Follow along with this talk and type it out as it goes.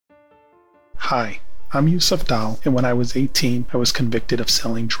Hi, I'm Yusuf Dal, and when I was 18, I was convicted of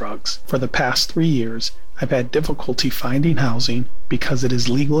selling drugs. For the past 3 years, I've had difficulty finding housing because it is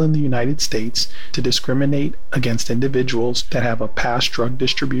legal in the United States to discriminate against individuals that have a past drug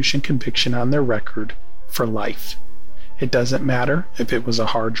distribution conviction on their record for life. It doesn't matter if it was a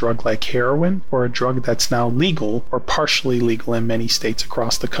hard drug like heroin or a drug that's now legal or partially legal in many states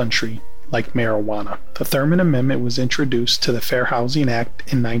across the country, like marijuana. The Thurman Amendment was introduced to the Fair Housing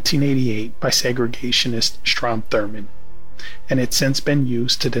Act in 1988 by segregationist Strom Thurmond, and it's since been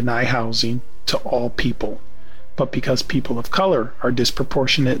used to deny housing to all people. But because people of color are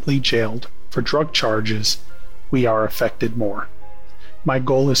disproportionately jailed for drug charges, we are affected more. My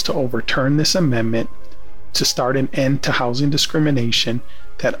goal is to overturn this amendment to start an end to housing discrimination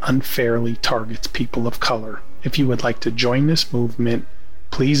that unfairly targets people of color. If you would like to join this movement,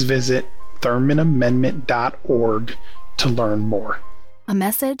 please visit ThurmanAmendment.org to learn more. A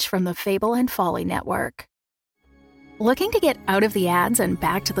message from the Fable and Folly Network. Looking to get out of the ads and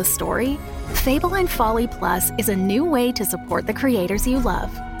back to the story? Fable and Folly Plus is a new way to support the creators you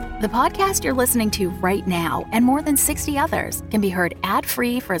love. The podcast you're listening to right now and more than 60 others can be heard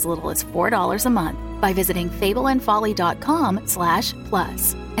ad-free for as little as $4 a month by visiting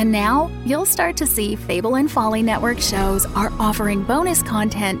fableandfolly.com/plus. And now you'll start to see Fable and Folly Network shows are offering bonus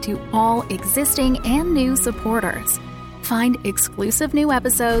content to all existing and new supporters. Find exclusive new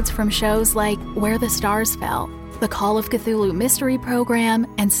episodes from shows like Where the Stars Fell, The Call of Cthulhu Mystery Program,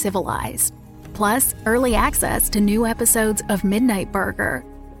 and Civilized. Plus, early access to new episodes of Midnight Burger,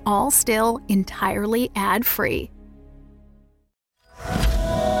 all still entirely ad-free.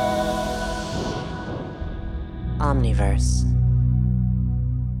 Omniverse.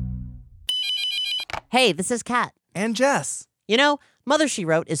 Hey, this is Kat. And Jess. You know, Mother, She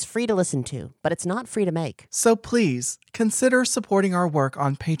Wrote is free to listen to, but it's not free to make. So please, consider supporting our work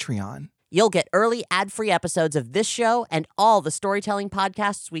on Patreon. You'll get early ad-free episodes of this show and all the storytelling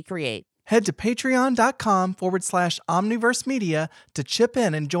podcasts we create. Head to patreon.com/Omniverse Media to chip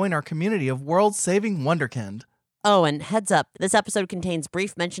in and join our community of world-saving wonderkind. Oh, and heads up, this episode contains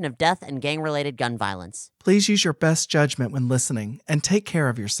brief mention of death and gang-related gun violence. Please use your best judgment when listening and take care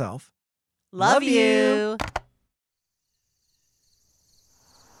of yourself. Love you!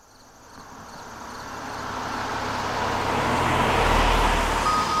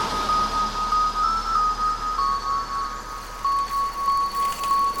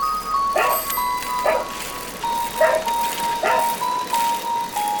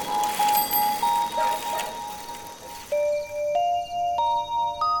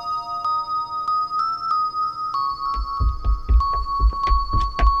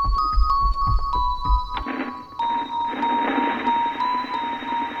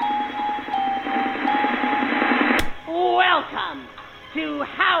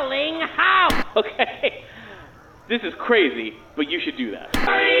 Okay, this is crazy, but you should do that.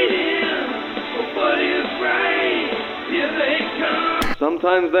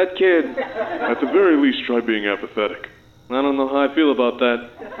 Sometimes that kid, at the very least, try being apathetic. I don't know how I feel about that.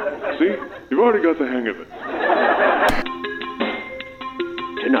 See, you've already got the hang of it.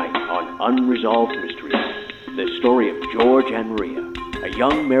 Tonight on Unresolved Mysteries, the story of George and Maria, a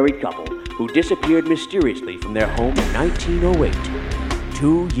young married couple who disappeared mysteriously from their home in 1908.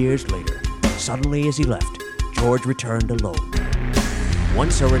 2 years later, suddenly as he left, George returned alone.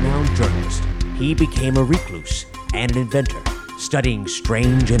 Once a renowned journalist, he became a recluse and an inventor, studying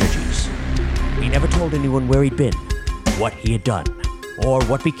strange energies. He never told anyone where he'd been, what he had done, or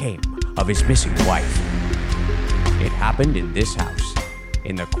what became of his missing wife. It happened in this house,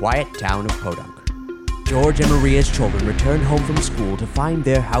 in the quiet town of Podunk. George and Maria's children returned home from school to find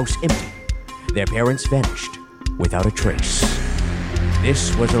their house empty. Their parents vanished without a trace.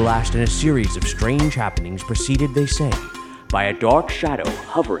 This was the last in a series of strange happenings preceded, they say, by a dark shadow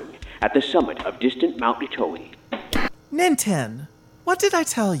hovering at the summit of distant Mount Itoe. Ninten, what did I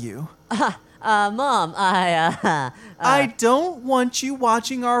tell you? Mom, I don't want you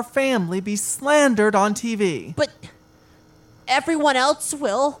watching our family be slandered on TV. But everyone else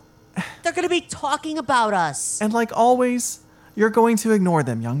will. They're going to be talking about us. And like always, you're going to ignore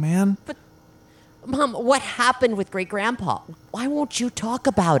them, young man. But Mom, what happened with Great-Grandpa? Why won't you talk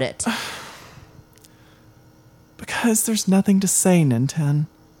about it? Because there's nothing to say, Ninten.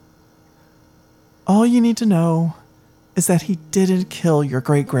 All you need to know is that he didn't kill your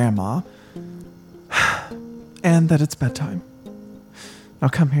great-grandma. And that it's bedtime. Now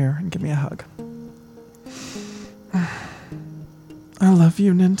come here and give me a hug. I love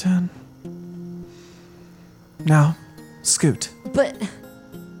you, Ninten. Now, scoot. But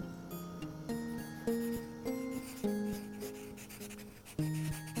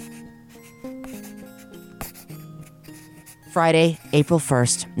Friday, April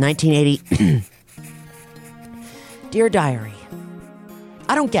 1st, 1980. Dear Diary,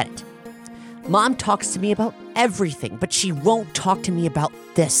 I don't get it. Mom talks to me about everything, but she won't talk to me about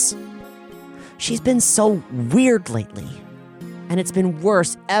this. She's been so weird lately, and it's been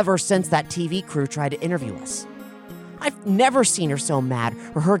worse ever since that TV crew tried to interview us. I've never seen her so mad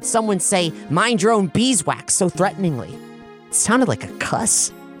or heard someone say, "Mind your own beeswax," so threateningly. It sounded like a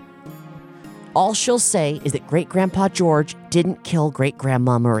cuss. All she'll say is that Great-Grandpa George didn't kill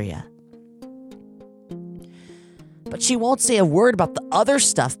Great-Grandma Maria. But she won't say a word about the other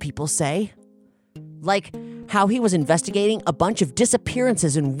stuff people say. Like how he was investigating a bunch of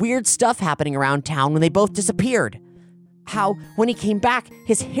disappearances and weird stuff happening around town when they both disappeared. How, when he came back,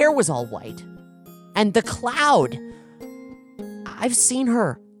 his hair was all white. And the cloud. I've seen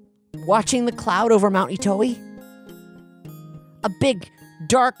her watching the cloud over Mount Itohi. A big,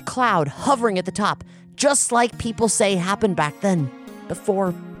 dark cloud hovering at the top, just like people say happened back then,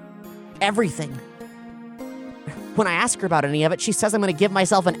 before everything. When I ask her about any of it, she says I'm going to give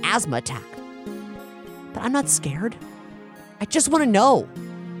myself an asthma attack. But I'm not scared. I just want to know.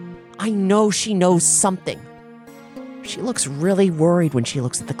 I know she knows something. She looks really worried when she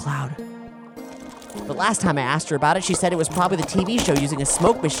looks at the cloud. But last time I asked her about it, she said it was probably the TV show using a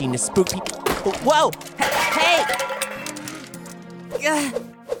smoke machine to spook people. Whoa! Hey!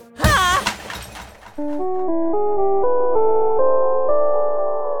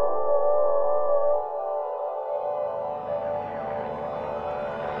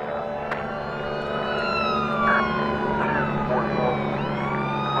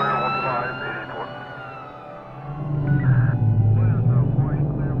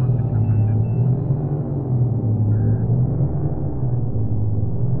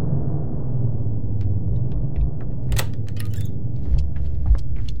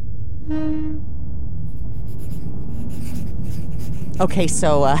 Okay,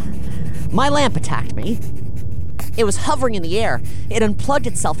 so, my lamp attacked me. It was hovering in the air. It unplugged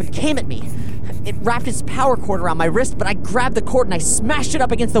itself and came at me. It wrapped its power cord around my wrist, but I grabbed the cord and I smashed it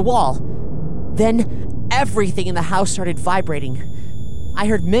up against the wall. Then, everything in the house started vibrating. I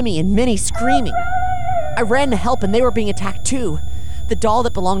heard Mimi and Minnie screaming. I ran to help and they were being attacked too. The doll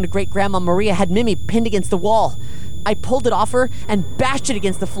that belonged to Great-Grandma Maria had Mimi pinned against the wall. I pulled it off her and bashed it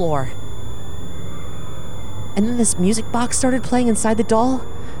against the floor. And then this music box started playing inside the doll.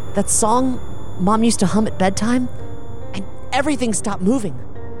 That song Mom used to hum at bedtime. And everything stopped moving.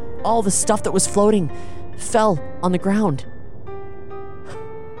 All the stuff that was floating fell on the ground.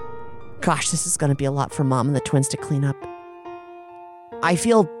 Gosh, this is going to be a lot for Mom and the twins to clean up. I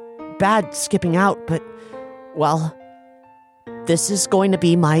feel bad skipping out, but, well, this is going to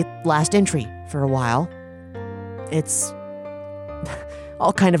be my last entry for a while. It's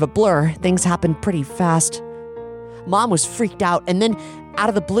all kind of a blur. Things happened pretty fast. Mom was freaked out, and then, out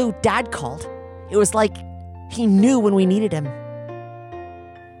of the blue, Dad called. It was like he knew when we needed him.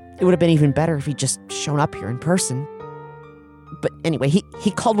 It would have been even better if he'd just shown up here in person. But anyway,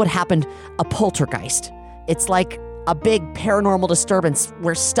 he called what happened a poltergeist. It's like a big paranormal disturbance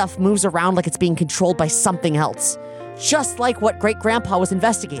where stuff moves around like it's being controlled by something else. Just like what Great-Grandpa was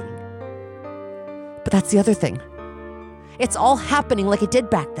investigating. But that's the other thing. It's all happening like it did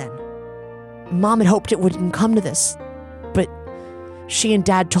back then. Mom had hoped it wouldn't come to this, but she and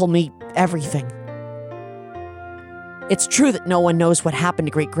Dad told me everything. It's true that no one knows what happened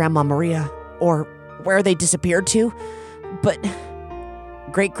to Great-Grandma Maria or where they disappeared to, but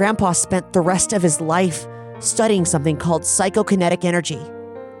Great-Grandpa spent the rest of his life studying something called psychokinetic energy.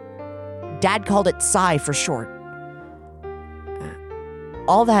 Dad called it Psi for short.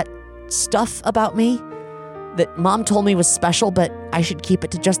 All that stuff about me that Mom told me was special, but I should keep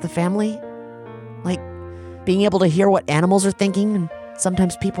it to just the family. Like being able to hear what animals are thinking, and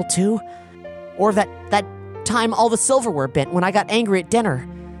sometimes people too. Or that time all the silverware bent when I got angry at dinner.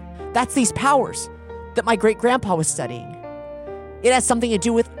 That's these powers that my great-grandpa was studying. It has something to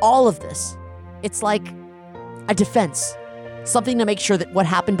do with all of this. It's like a defense. Something to make sure that what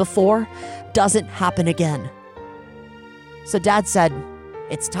happened before doesn't happen again. So Dad said,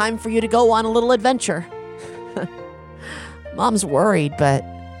 "It's time for you to go on a little adventure." Mom's worried, but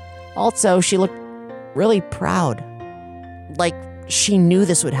also she looked really proud. Like she knew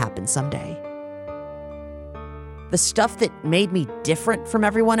this would happen someday. The stuff that made me different from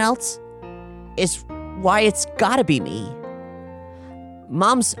everyone else is why it's gotta be me.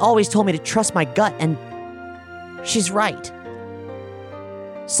 Mom's always told me to trust my gut, and she's right.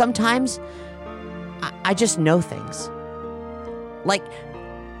 Sometimes I just know things. Like,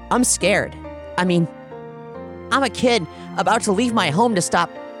 I'm scared. I mean, I'm a kid about to leave my home to stop.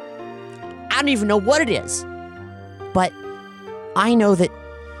 I don't even know what it is. But I know that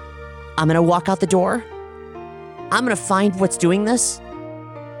I'm going to walk out the door. I'm going to find what's doing this,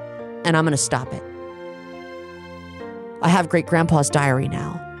 and I'm going to stop it. I have Great Grandpa's diary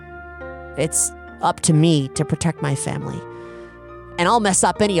now. It's up to me to protect my family, and I'll mess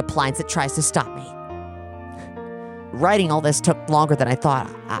up any appliance that tries to stop me. Writing all this took longer than I thought.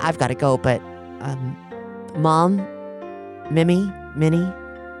 I've got to go, but Mom, Mimi, Minnie,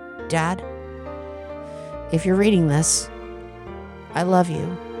 Dad, if you're reading this, I love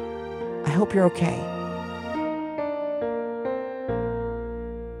you. I hope you're okay.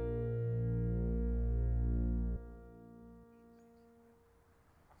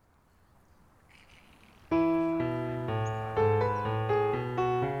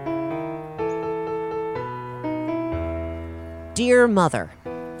 Dear Mother,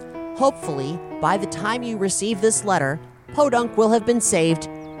 hopefully, by the time you receive this letter, Podunk will have been saved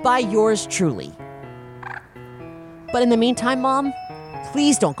by yours truly. But in the meantime, Mom,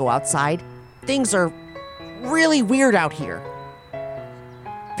 please don't go outside. Things are really weird out here.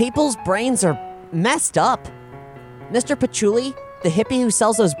 People's brains are messed up. Mr. Patchouli, the hippie who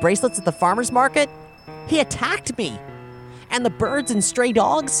sells those bracelets at the farmer's market, he attacked me. And the birds and stray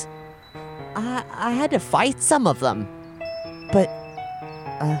dogs, I had to fight some of them. But,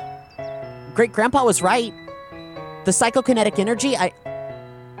 Great Grandpa was right. The psychokinetic energy, I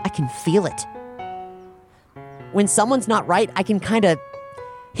can feel it. When someone's not right, I can kind of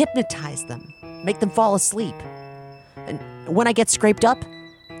hypnotize them, make them fall asleep. And when I get scraped up,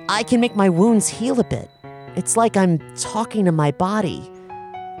 I can make my wounds heal a bit. It's like I'm talking to my body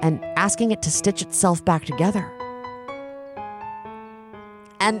and asking it to stitch itself back together.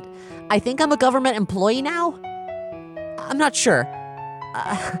 And I think I'm a government employee now. I'm not sure.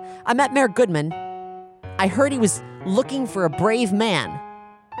 I met Mayor Goodman. I heard he was looking for a brave man.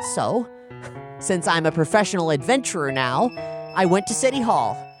 So, since I'm a professional adventurer now, I went to City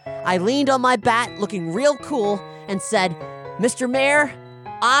Hall. I leaned on my bat, looking real cool, and said, "Mr. Mayor,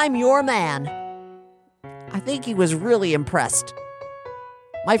 I'm your man." I think he was really impressed.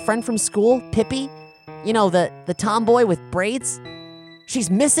 My friend from school, Pippi, you know, the tomboy with braids, she's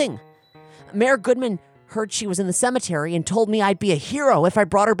missing. Mayor Goodman heard she was in the cemetery and told me I'd be a hero if I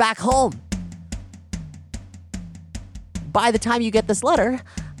brought her back home. By the time you get this letter,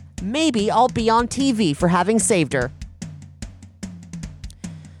 maybe I'll be on TV for having saved her.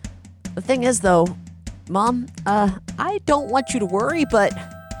 The thing is, though, Mom, I don't want you to worry, but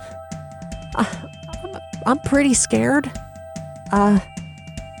I'm pretty scared. I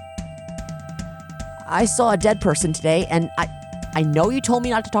saw a dead person today, and I know you told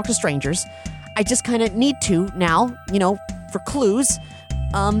me not to talk to strangers. I just kind of need to now, you know, for clues.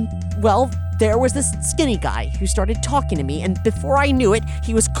 Well, there was this skinny guy who started talking to me, and before I knew it,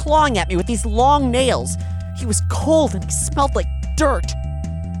 he was clawing at me with these long nails. He was cold and he smelled like dirt.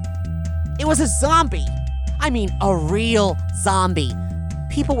 It was a zombie. I mean, a real zombie.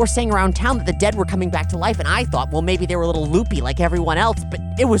 People were saying around town that the dead were coming back to life, and I thought, well, maybe they were a little loopy like everyone else, but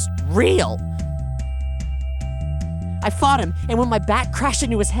it was real. I fought him, and when my bat crashed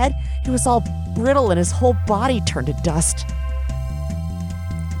into his head, he was all brittle and his whole body turned to dust.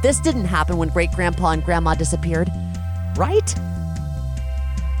 This didn't happen when Great Grandpa and Grandma disappeared, right?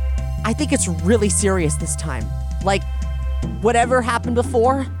 I think it's really serious this time. Like, whatever happened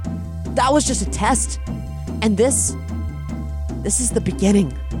before, that was just a test. And this is the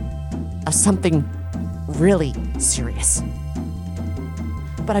beginning of something really serious.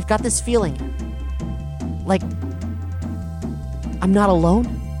 But I've got this feeling, like, I'm not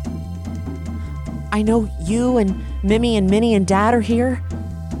alone. I know you and Mimi and Minnie and Dad are here,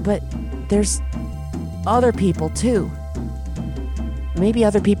 but there's other people too. Maybe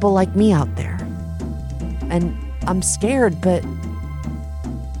other people like me out there. And I'm scared, but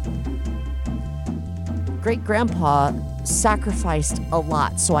Great Grandpa sacrificed a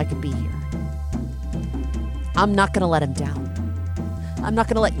lot so I could be here. I'm not gonna let him down. I'm not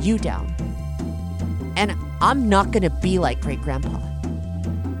gonna let you down. And I'm not gonna be like Great Grandpa.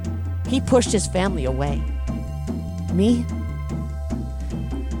 He pushed his family away. Me?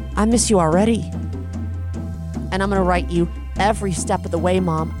 I miss you already. And I'm gonna write you every step of the way,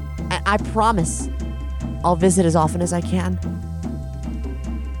 Mom. And I promise I'll visit as often as I can.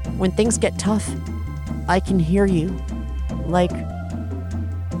 When things get tough, I can hear you. Like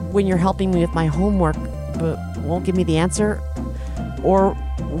when you're helping me with my homework, but won't give me the answer. Or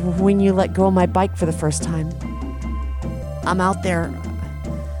when you let go of my bike for the first time. I'm out there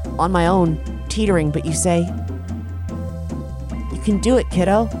on my own, teetering, but you say, "You can do it,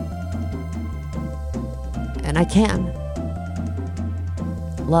 kiddo." And I can.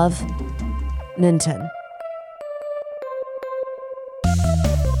 Love, Ninten.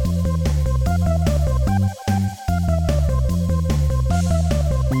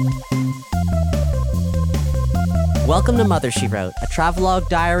 Welcome to Mother, She Wrote, a travelogue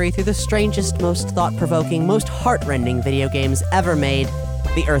diary through the strangest, most thought-provoking, most heart-rending video games ever made,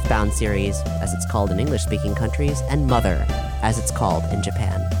 the EarthBound series, as it's called in English-speaking countries, and Mother, as it's called in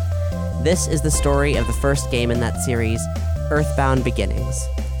Japan. This is the story of the first game in that series, EarthBound Beginnings.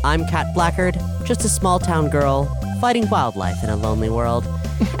 I'm Kat Blackard, just a small-town girl, fighting wildlife in a lonely world.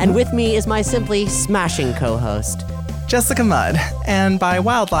 And with me is my simply smashing co-host, Jessica Mudd. And by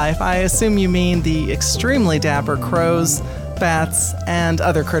wildlife, I assume you mean the extremely dapper crows, bats, and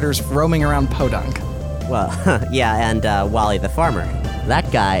other critters roaming around Podunk. Well, yeah, and Wally the farmer.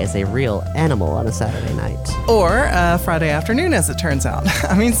 That guy is a real animal on a Saturday night. Or Friday afternoon, as it turns out.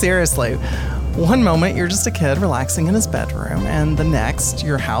 I mean, seriously. One moment, you're just a kid relaxing in his bedroom, and the next,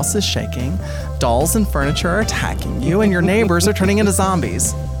 your house is shaking, dolls and furniture are attacking you, and your neighbors are turning into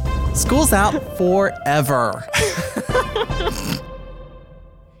zombies. School's out forever.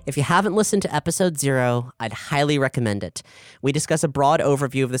 If you haven't listened to episode 0, I'd highly recommend it. We discuss a broad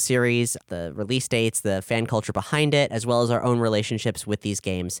overview of the series, the release dates, the fan culture behind it, as well as our own relationships with these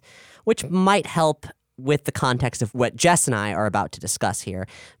games, which might help with the context of what Jess and I are about to discuss here.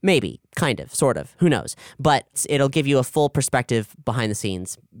 Maybe, kind of, sort of, who knows. But it'll give you a full perspective behind the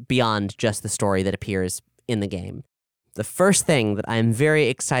scenes, beyond just the story that appears in the game. The first thing that I'm very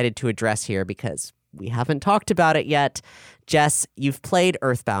excited to address here, because we haven't talked about it yet. Jess, you've played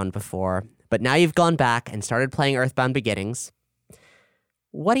EarthBound before, but now you've gone back and started playing EarthBound Beginnings.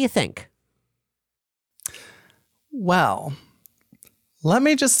 What do you think? Well, let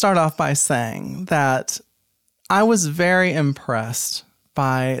me just start off by saying that I was very impressed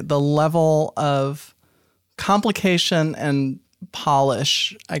by the level of complication and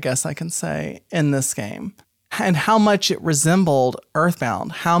polish, I guess I can say, in this game, and how much it resembled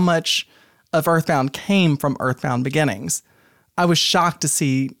EarthBound, how much of EarthBound came from EarthBound Beginnings. I was shocked to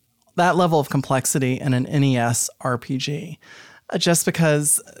see that level of complexity in an NES RPG. Just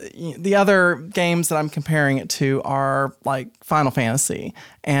because the other games that I'm comparing it to are like Final Fantasy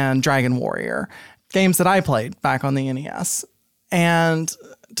and Dragon Warrior, games that I played back on the NES. And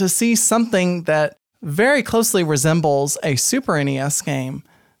to see something that very closely resembles a Super NES game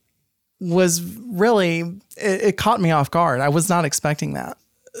was really, it caught me off guard. I was not expecting that.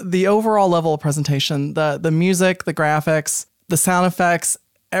 The overall level of presentation, the music, the graphics, the sound effects,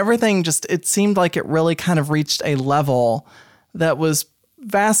 everything just, it seemed like it really kind of reached a level that was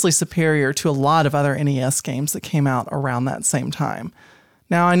vastly superior to a lot of other NES games that came out around that same time.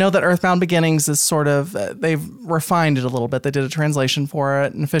 Now, I know that EarthBound Beginnings is sort of, they've refined it a little bit. They did a translation for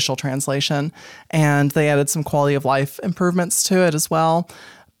it, an official translation, and they added some quality of life improvements to it as well.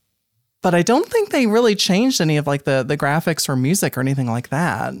 But I don't think they really changed any of like the graphics or music or anything like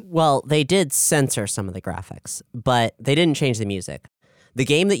that. Well, they did censor some of the graphics, but they didn't change the music. The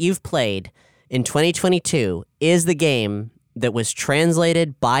game that you've played in 2022 is the game that was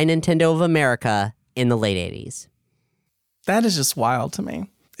translated by Nintendo of America in the late 80s. That is just wild to me.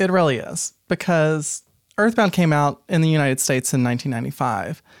 It really is. Because EarthBound came out in the United States in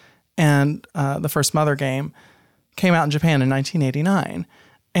 1995. And the first Mother game came out in Japan in 1989.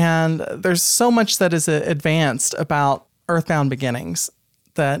 And there's so much that is advanced about EarthBound Beginnings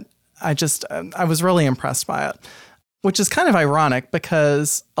that I was really impressed by it. Which is kind of ironic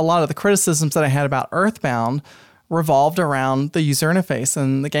because a lot of the criticisms that I had about EarthBound revolved around the user interface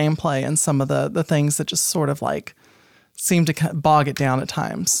and the gameplay and some of the things that just sort of like seemed to bog it down at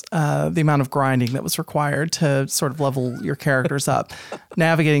times. The amount of grinding that was required to sort of level your characters up,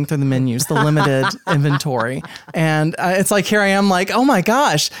 navigating through the menus, the limited inventory. And it's like, here I am like, oh my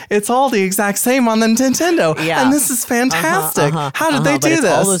gosh, it's all the exact same on the Nintendo. Yeah. And this is fantastic. How did they do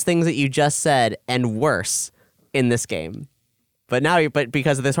this? All those things that you just said and worse in this game. But now,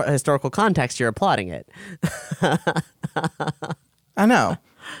 because of this historical context, you're applauding it. I know.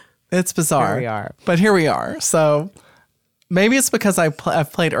 It's bizarre. Here we are. But here we are. So maybe it's because I've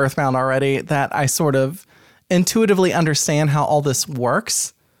played EarthBound already that I sort of intuitively understand how all this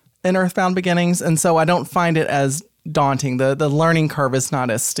works in EarthBound Beginnings. And so I don't find it as daunting. The learning curve is not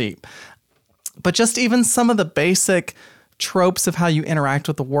as steep. But just even some of the basic tropes of how you interact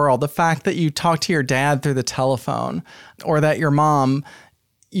with the world, the fact that you talk to your dad through the telephone, or that your mom,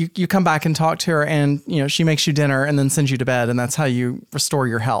 you come back and talk to her and, you know, she makes you dinner and then sends you to bed, and that's how you restore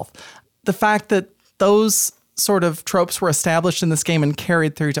your health. The fact that those sort of tropes were established in this game and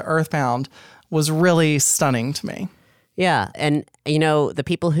carried through to EarthBound was really stunning to me. Yeah, and you know, the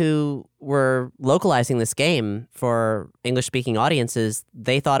people who were localizing this game for English-speaking audiences,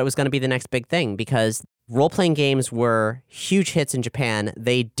 they thought it was going to be the next big thing because role-playing games were huge hits in Japan.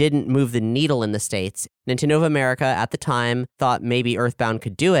 They didn't move the needle in the States. Nintendo of America at the time thought maybe EarthBound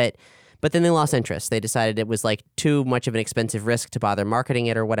could do it But then they lost interest. They decided it was like too much of an expensive risk to bother marketing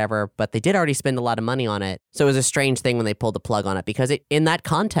it or whatever, but they did already spend a lot of money on it. So it was a strange thing when they pulled the plug on it because in that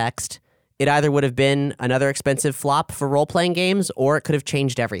context, it either would have been another expensive flop for role-playing games or it could have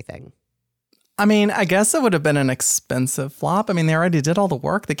changed everything. I mean, I guess it would have been an expensive flop. I mean, they already did all the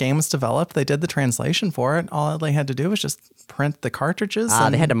work. The game was developed. They did the translation for it. All they had to do was just print the cartridges.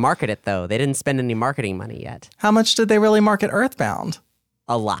 They had to market it, though. They didn't spend any marketing money yet. How much did they really market EarthBound?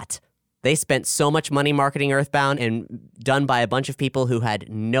 A lot. They spent so much money marketing EarthBound and done by a bunch of people who had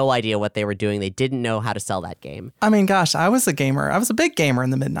no idea what they were doing. They didn't know how to sell that game. I mean, gosh, I was a gamer. I was a big gamer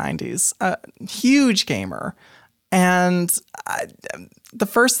in the mid-90s. A huge gamer. And the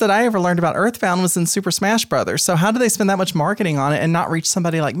first that I ever learned about EarthBound was in Super Smash Brothers. So how did they spend that much marketing on it and not reach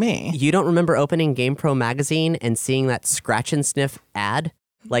somebody like me? You don't remember opening GamePro magazine and seeing that scratch and sniff ad?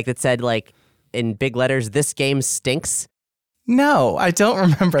 Like that said, like, in big letters, "This game stinks"? No, I don't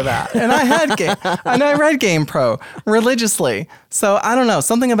remember that. And I had and I read GamePro religiously. So I don't know.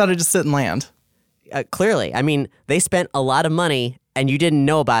 Something about it just didn't land. Clearly. I mean, they spent a lot of money and you didn't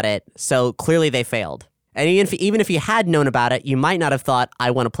know about it. So clearly they failed. And even if you had known about it, you might not have thought,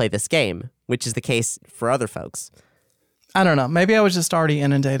 I want to play this game, which is the case for other folks. I don't know. Maybe I was just already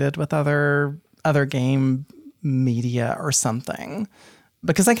inundated with other game media or something,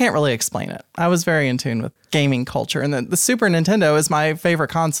 because I can't really explain it. I was very in tune with gaming culture, and the Super Nintendo is my favorite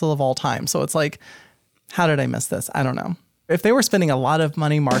console of all time. So it's like, how did I miss this? I don't know. If they were spending a lot of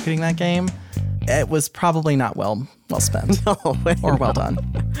money marketing that game, it was probably not well spent. Or well done.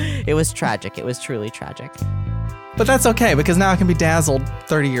 It was tragic. It was truly tragic. But that's okay, because now I can be dazzled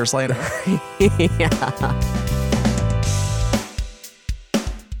 30 years later. Yeah.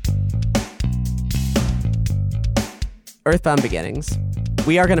 EarthBound Beginnings.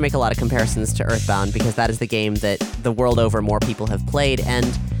 We are going to make a lot of comparisons to EarthBound because that is the game that the world over more people have played. And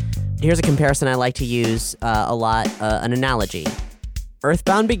here's a comparison I like to use a lot, an analogy.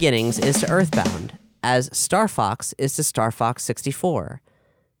 EarthBound Beginnings is to EarthBound as Star Fox is to Star Fox 64.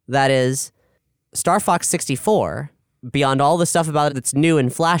 That is, Star Fox 64, beyond all the stuff about it that's new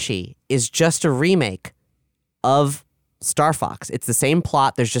and flashy, is just a remake of Star Fox. It's the same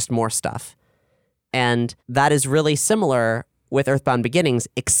plot, there's just more stuff. And that is really similar with EarthBound Beginnings,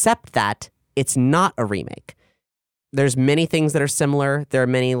 except that it's not a remake. There's many things that are similar. There are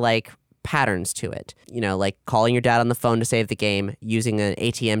many, like, patterns to it. You know, like calling your dad on the phone to save the game, using an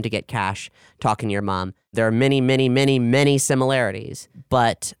ATM to get cash, talking to your mom. There are many, many, many, many similarities,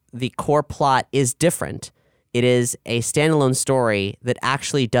 but the core plot is different. It is a standalone story that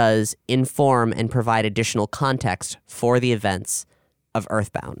actually does inform and provide additional context for the events of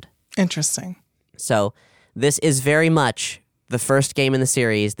EarthBound. Interesting. So this is very much the first game in the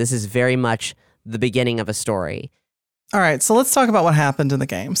series. This is very much the beginning of a story. All right, so let's talk about what happened in the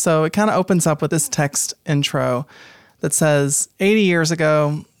game. So it kind of opens up with this text intro that says, 80 years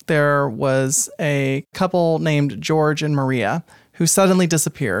ago, there was a couple named George and Maria who suddenly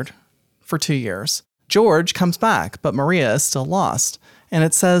disappeared for 2 years. George comes back, but Maria is still lost. And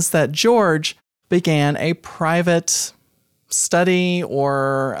it says that George began a private study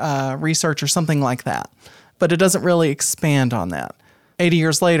or research or something like that. But it doesn't really expand on that. 80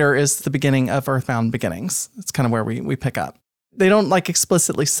 years later is the beginning of EarthBound Beginnings. It's kind of where we pick up. They don't like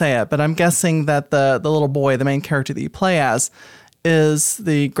explicitly say it, but I'm guessing that the little boy, the main character that you play as, is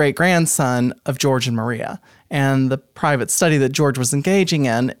the great-grandson of George and Maria. And the private study that George was engaging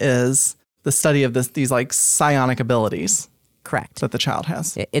in is the study of these like psionic abilities. Correct. That the child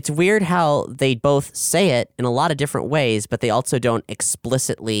has. It's weird how they both say it in a lot of different ways, but they also don't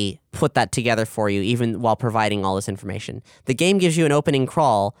explicitly put that together for you, even while providing all this information. The game gives you an opening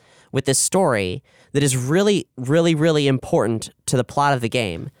crawl with this story that is really, really, really important to the plot of the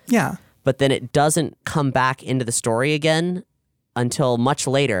game. Yeah. But then it doesn't come back into the story again until much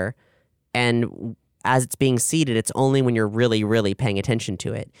later, and as it's being seeded, it's only when you're really, really paying attention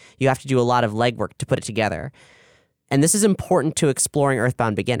to it. You have to do a lot of legwork to put it together. And this is important to exploring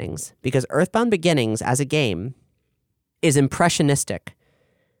EarthBound Beginnings, because EarthBound Beginnings as a game is impressionistic.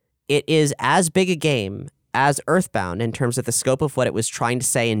 It is as big a game as EarthBound in terms of the scope of what it was trying to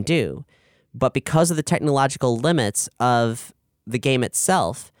say and do. But because of the technological limits of the game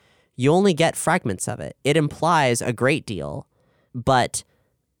itself, you only get fragments of it. It implies a great deal, but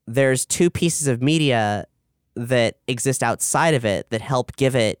there's two pieces of media that exist outside of it that help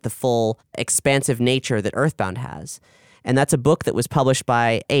give it the full expansive nature that EarthBound has. And that's a book that was published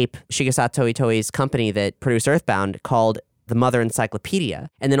by Ape, Shigesato Itoi's company that produced EarthBound, called The Mother Encyclopedia.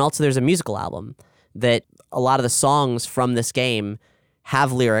 And then also there's a musical album that a lot of the songs from this game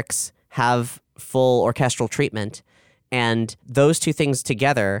have lyrics, have full orchestral treatment. And those two things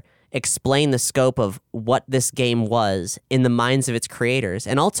together explain the scope of what this game was in the minds of its creators,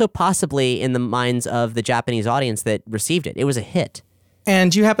 and also possibly in the minds of the Japanese audience that received it. It was a hit.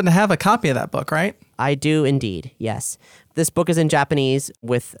 And you happen to have a copy of that book, right? I do indeed, yes. This book is in Japanese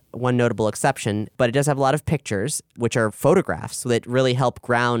with one notable exception, but it does have a lot of pictures, which are photographs that really help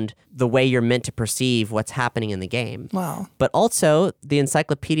ground the way you're meant to perceive what's happening in the game. Wow. But also, the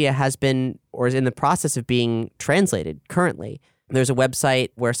encyclopedia has been, or is in the process of being translated currently. There's a website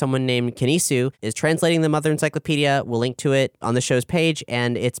where someone named Kenisu is translating the Mother Encyclopedia. We'll link to it on the show's page,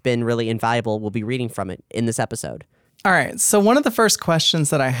 and it's been really invaluable. We'll be reading from it in this episode. All right. So one of the first questions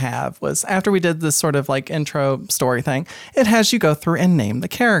that I have was after we did this sort of like intro story thing, it has you go through and name the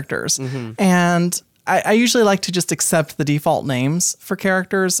characters. And I usually like to just accept the default names for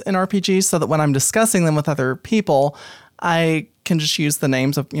characters in RPGs so that when I'm discussing them with other people, I can just use the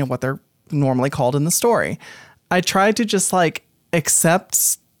names of, what they're normally called in the story. I tried to just like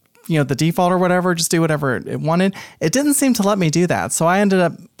accept, the default or whatever, just do whatever it wanted. It didn't seem to let me do that. So I ended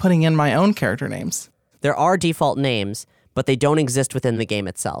up putting in my own character names. There are default names, but they don't exist within the game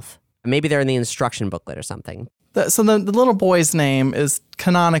itself. Maybe they're in the instruction booklet or something. So the little boy's name is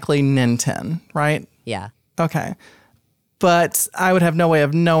canonically Ninten, right? Yeah. Okay. But I would have no way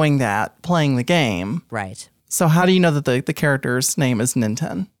of knowing that playing the game. Right. So how do you know that the character's name is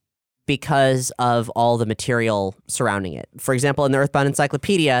Ninten? Because of all the material surrounding it. For example, in the EarthBound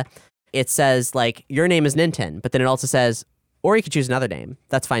Encyclopedia, it says, like, your name is Ninten, but then it also says, or you could choose another name.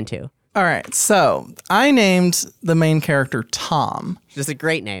 That's fine, too. All right, so I named the main character Tom. Just a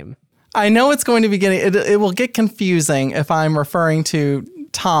great name. I know it's going to be it will get confusing if I'm referring to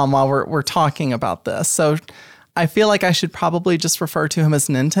Tom while we're talking about this. So I feel like I should probably just refer to him as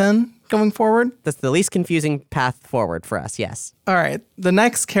Ninten going forward. That's the least confusing path forward for us, yes. All right, the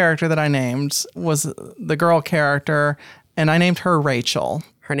next character that I named was the girl character, and I named her Rachel.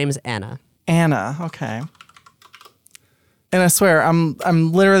 Her name is Anna. Anna, okay. And I swear, I'm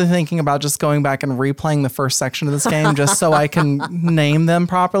literally thinking about just going back and replaying the first section of this game just so I can name them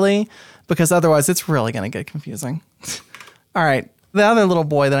properly, because otherwise it's really going to get confusing. All right. The other little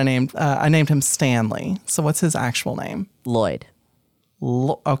boy that I named him Stanley. So what's his actual name? Lloyd.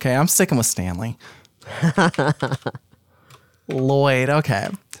 Okay, I'm sticking with Stanley. Lloyd, okay.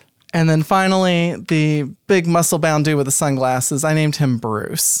 And then finally, the big muscle-bound dude with the sunglasses, I named him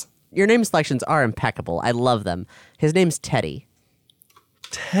Bruce. Your name selections are impeccable. I love them. His name's Teddy.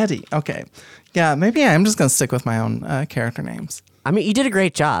 Teddy. Okay. Yeah, maybe I'm just going to stick with my own character names. I mean, you did a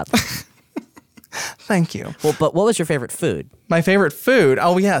great job. Thank you. Well, but what was your favorite food? My favorite food?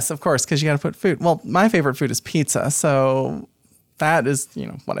 Oh, yes, of course, because you got to put food. Well, my favorite food is pizza, so that is,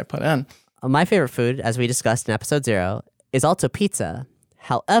 what I put in. My favorite food, as we discussed in episode 0, is also pizza.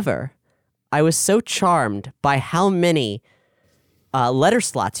 However, I was so charmed by how many letter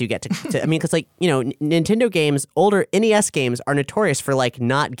slots you get to I mean, because Nintendo games, older NES games are notorious for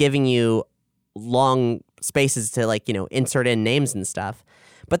not giving you long spaces to insert in names and stuff.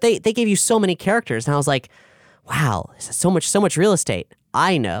 But they gave you so many characters, and I was like, wow, this is so much real estate.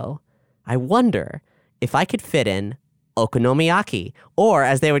 I wonder if I could fit in okonomiyaki, or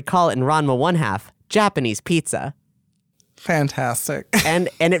as they would call it in Ranma 1/2, Japanese pizza. Fantastic. And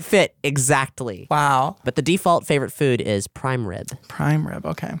it fit exactly. Wow. But the default favorite food is prime rib. Prime rib,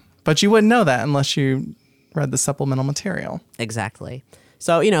 okay. But you wouldn't know that unless you read the supplemental material. Exactly.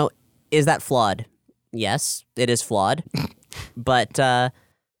 So, is that flawed? Yes, it is flawed. But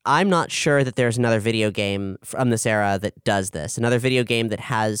I'm not sure that there's another video game from this era that does this. Another video game that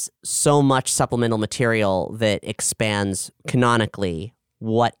has so much supplemental material that expands canonically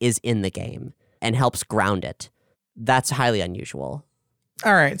what is in the game and helps ground it. That's highly unusual.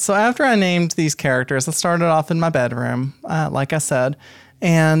 All right. So after I named these characters, I started off in my bedroom, like I said,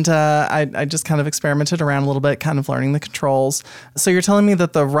 and I just kind of experimented around a little bit, kind of learning the controls. So you're telling me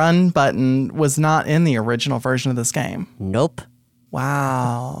that the run button was not in the original version of this game? Nope.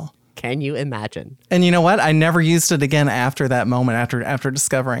 Wow. Can you imagine? And you know what? I never used it again after that moment, after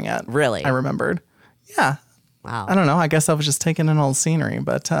discovering it. Really? I remembered. Yeah. Wow. I don't know. I guess I was just taking in all the scenery,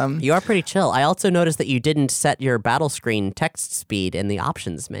 but... You are pretty chill. I also noticed that you didn't set your battle screen text speed in the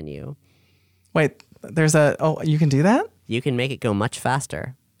options menu. Wait, there's you can do that? You can make it go much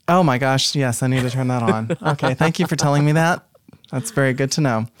faster. Oh my gosh, yes, I need to turn that on. Okay, thank you for telling me that. That's very good to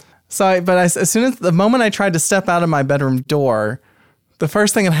know. So, as soon as the moment I tried to step out of my bedroom door, the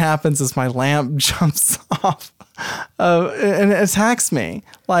first thing that happens is my lamp jumps off and it attacks me.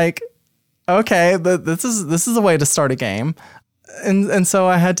 Okay, this is a way to start a game, and so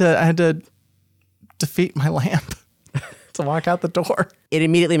I had to defeat my lamp. to walk out the door. It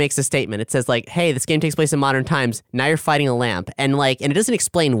immediately makes a statement. It says like, hey, this game takes place in modern times. Now you're fighting a lamp. And it doesn't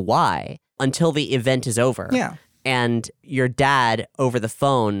explain why until the event is over. Yeah. And your dad over the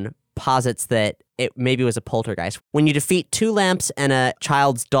phone posits that it maybe was a poltergeist. When you defeat 2 lamps and a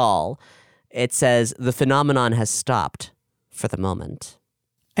child's doll, it says the phenomenon has stopped for the moment.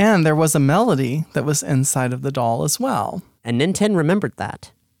 And there was a melody that was inside of the doll as well. And Ninten remembered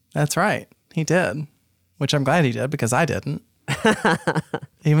that. That's right. He did. Which I'm glad he did because I didn't.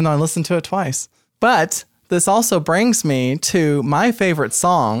 Even though I listened to it twice. But this also brings me to my favorite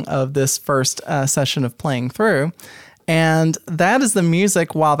song of this first session of playing through. And that is the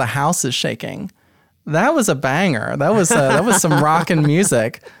music while the house is shaking. That was a banger. That was some rockin'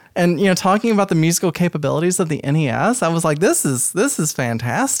 music. And, talking about the musical capabilities of the NES, I was like, this is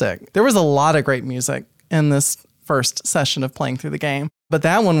fantastic. There was a lot of great music in this first session of playing through the game. But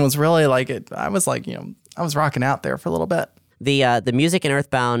that one was really I was rocking out there for a little bit. The music in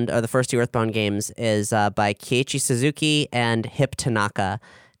EarthBound, or the first 2 EarthBound games, is by Keiichi Suzuki and Hip Tanaka.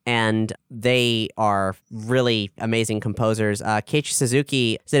 And they are really amazing composers. Keiichi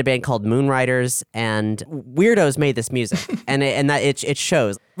Suzuki is in a band called Moonriders, and weirdos made this music, and it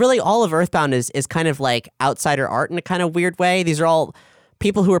shows. Really, all of EarthBound is kind of like outsider art in a kind of weird way. These are all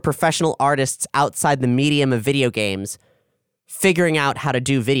people who are professional artists outside the medium of video games, figuring out how to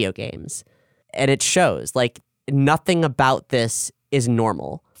do video games, and it shows. Like, nothing about this is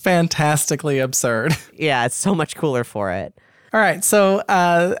normal. Fantastically absurd. Yeah, it's so much cooler for it. All right, so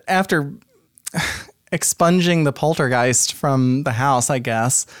after expunging the poltergeist from the house, I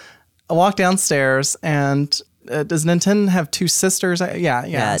guess, I walk downstairs, and does Ninten have 2 sisters?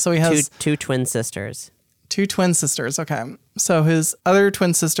 Yeah. So he has two twin sisters. 2 twin sisters, okay. So his other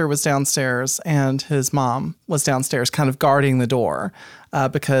twin sister was downstairs, and his mom was downstairs kind of guarding the door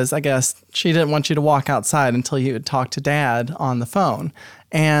because I guess she didn't want you to walk outside until you had talked to Dad on the phone.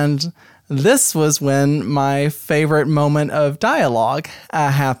 And this was when my favorite moment of dialogue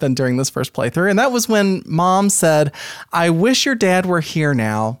happened during this first playthrough. And that was when Mom said, I wish your dad were here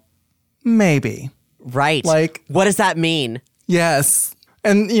now. Maybe. Right. Like, what does that mean? Yes.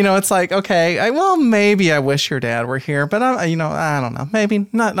 And, it's like, okay, maybe I wish your dad were here, but I don't know. Maybe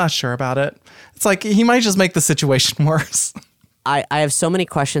not sure about it. It's like, he might just make the situation worse. I have so many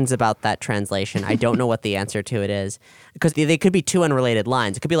questions about that translation. I don't know what the answer to it is. Because they could be 2 unrelated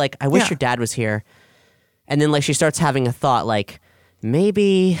lines. It could be like, I wish your dad was here. And then she starts having a thought like,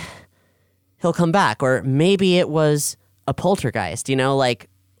 maybe he'll come back. Or maybe it was a poltergeist. Maybe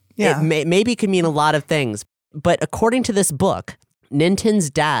it could mean a lot of things. But according to this book, Ninten's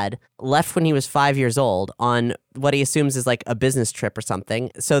dad left when he was 5 years old on what he assumes is like a business trip or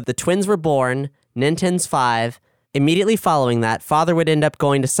something. So the twins were born, Ninten's 5. Immediately following that, father would end up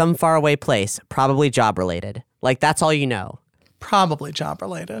going to some faraway place, probably job-related. Like, that's all you know. Probably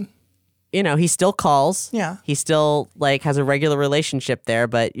job-related. He still calls. Yeah. He still, has a regular relationship there,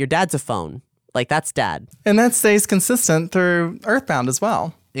 but your dad's a phone. Like, that's dad. And that stays consistent through EarthBound as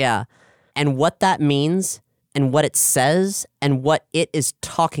well. Yeah. And what that means, and what it says, and what it is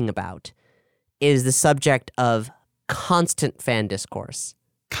talking about is the subject of constant fan discourse.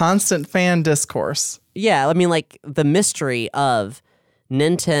 Constant fan discourse. Yeah, the mystery of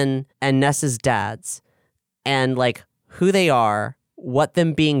Ninten and Ness's dads, and who they are, what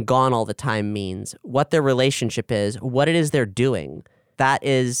them being gone all the time means, what their relationship is, what it is they're doing. That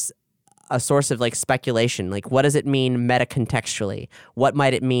is a source of speculation. What does it mean meta-contextually? What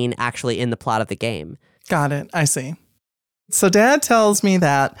might it mean actually in the plot of the game? Got it. I see. So Dad tells me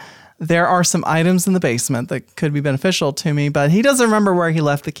that there are some items in the basement that could be beneficial to me, but he doesn't remember where he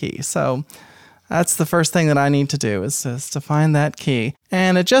left the key. So that's the first thing that I need to do is to find that key.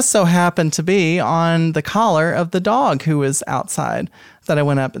 And it just so happened to be on the collar of the dog who was outside that I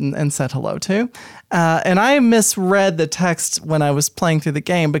went up and said hello to. And I misread the text when I was playing through the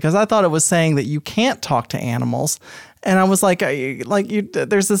game because I thought it was saying that you can't talk to animals. And I was like,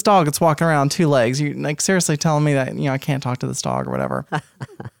 there's this dog that's walking around on 2 legs. You seriously telling me that, I can't talk to this dog or whatever.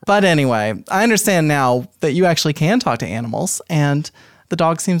 But anyway, I understand now that you actually can talk to animals, and the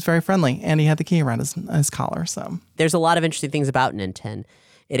dog seems very friendly, and he had the key around his collar. So there's a lot of interesting things about Ninten.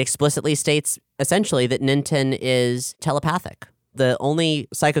 It explicitly states essentially that Ninten is telepathic. The only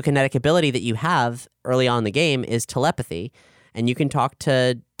psychokinetic ability that you have early on in the game is telepathy, and you can talk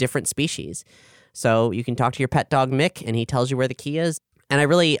to different species. So you can talk to your pet dog, Mick, and he tells you where the key is. And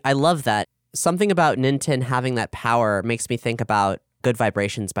I love that. Something about Ninten having that power makes me think about Good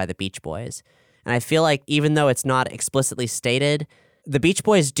Vibrations by the Beach Boys. And I feel like even though it's not explicitly stated, the Beach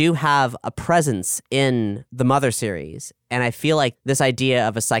Boys do have a presence in the Mother series. And I feel like this idea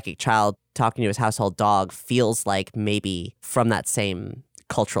of a psychic child talking to his household dog feels like maybe from that same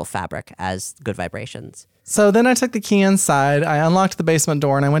cultural fabric as Good Vibrations. So then I took the key inside, I unlocked the basement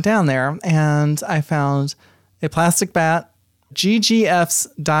door, and I went down there, and I found a plastic bat, GGF's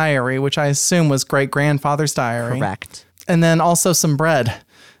diary, which I assume was great-grandfather's diary. Correct. And then also some bread.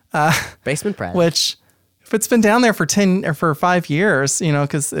 Basement bread. Which, if it's been down there for 10 or for 5 years,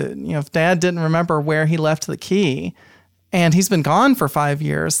 because if Dad didn't remember where he left the key, and he's been gone for 5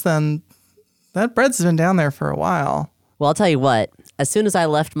 years, then that bread's been down there for a while. Well, I'll tell you what. As soon as I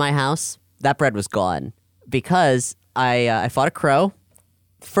left my house, that bread was gone because I fought a crow.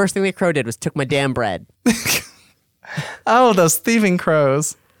 First thing the crow did was took my damn bread. Oh, those thieving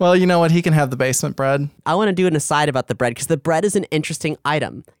crows. Well, you know what? He can have the basement bread. I want to do an aside about the bread because the bread is an interesting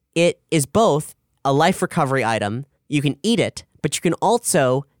item. It is both a life recovery item. You can eat it, but you can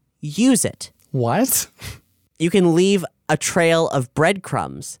also use it. What? You can leave a trail of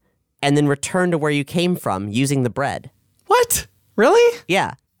breadcrumbs and then return to where you came from using the bread. What? Really?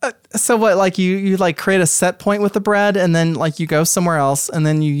 Yeah. So what, like you like create a set point with the bread and then like you go somewhere else and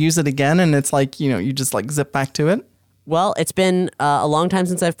then you use it again and it's like, you just like zip back to it? Well, it's been a long time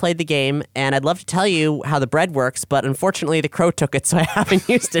since I've played the game, and I'd love to tell you how the bread works, but unfortunately the crow took it, so I haven't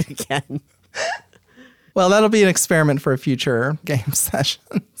used it again. Well, that'll be an experiment for a future game session.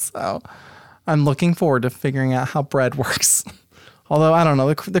 So I'm looking forward to figuring out how bread works. Although, I don't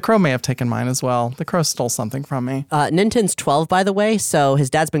know, the crow may have taken mine as well. The crow stole something from me. Ninten's 12, by the way, so his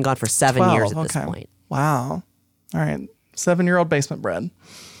dad's been gone for 7 years at this point. Wow. All right. 7-year-old basement bread.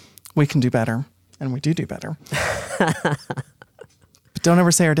 We can do better. And we do better. But don't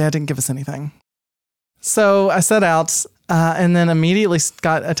ever say our dad didn't give us anything. So I set out and then immediately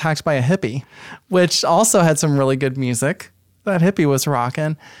got attacked by a hippie, which also had some really good music. That hippie was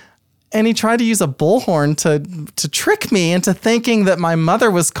rocking. And he tried to use a bullhorn to trick me into thinking that my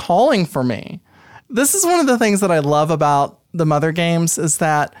mother was calling for me. This is one of the things that I love about the Mother games is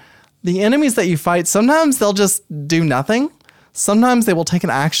that the enemies that you fight, sometimes they'll just do nothing. Sometimes they will take an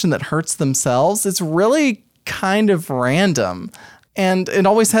action that hurts themselves. It's really kind of random. And it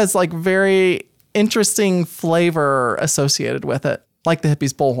always has like very interesting flavor associated with it, like the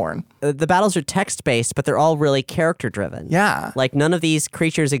hippie's bullhorn. The battles are text-based, but they're all really character-driven. Yeah. Like none of these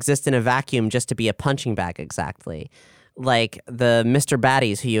creatures exist in a vacuum just to be a punching bag exactly. Like the Mr.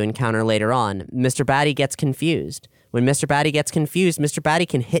 Baddies who you encounter later on. Mr. Baddie gets confused. When Mr. Baddie gets confused, Mr. Baddie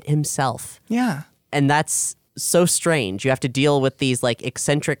can hit himself. Yeah. And that's so strange. You have to deal with these like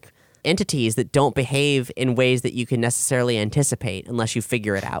eccentric entities that don't behave in ways that you can necessarily anticipate unless you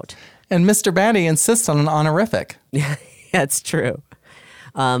figure it out. And Mr. Baddie insists on an honorific. Yeah, it's true.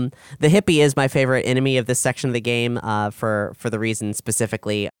 The hippie is my favorite enemy of this section of the game for the reason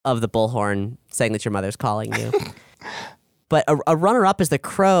specifically of the bullhorn saying that your mother's calling you. But a runner-up is the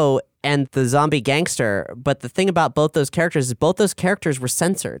crow and the zombie gangster. But the thing about both those characters is both those characters were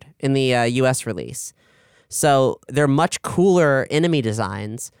censored in the US release. So they're much cooler enemy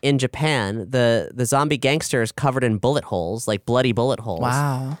designs in Japan. The zombie gangster is covered in bullet holes, like bloody bullet holes.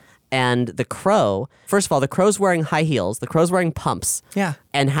 Wow. And the crow, first of all, the crow's wearing high heels. The crow's wearing pumps. Yeah.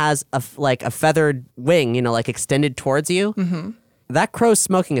 And has a feathered wing, like extended towards you. Mm-hmm. That crow's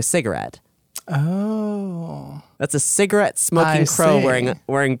smoking a cigarette. Oh. That's a cigarette smoking crow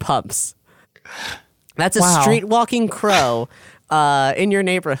wearing pumps. That's a street walking crow in your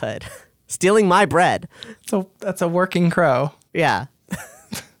neighborhood. Stealing my bread. So that's a working crow. Yeah.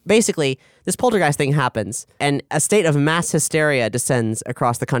 Basically, this poltergeist thing happens, and a state of mass hysteria descends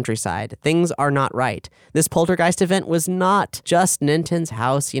across the countryside. Things are not right. This poltergeist event was not just Ninten's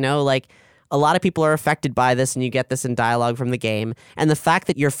house, like a lot of people are affected by this, and you get this in dialogue from the game. And the fact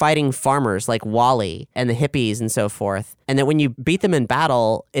that you're fighting farmers like Wally and the hippies and so forth, and that when you beat them in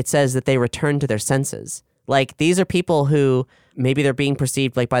battle, it says that they return to their senses. Like, these are people who maybe they're being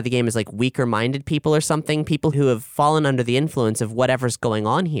perceived like by the game as like weaker-minded people or something, people who have fallen under the influence of whatever's going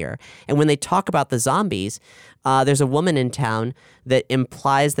on here. And when they talk about the zombies, there's a woman in town that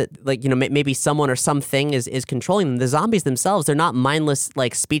implies that maybe someone or something is controlling them. The zombies themselves, they're not mindless,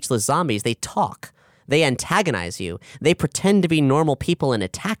 like speechless zombies. They talk. They antagonize you. They pretend to be normal people and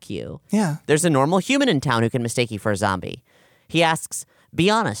attack you. Yeah. There's a normal human in town who can mistake you for a zombie. He asks, "Be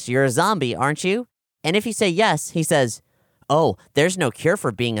honest, you're a zombie, aren't you?" And if you say yes, he says, "Oh, there's no cure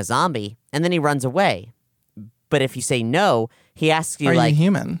for being a zombie." And then he runs away. But if you say no, he asks you Are you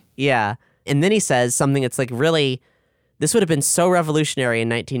human? Yeah. And then he says something that's like really, this would have been so revolutionary in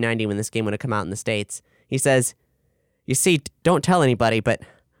 1990 when this game would have come out in the States. He says, "You see, don't tell anybody, but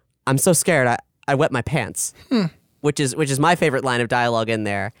I'm so scared I wet my pants." Which is my favorite line of dialogue in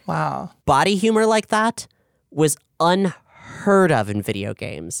there. Wow. Body humor like that was unheard of in video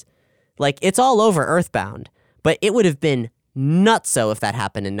games. Like, it's all over EarthBound, but it would have been nutso if that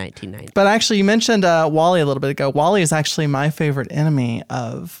happened in 1990. But actually, you mentioned Wally a little bit ago. Wally is actually my favorite enemy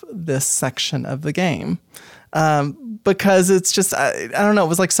of this section of the game. Because it's just, I don't know, it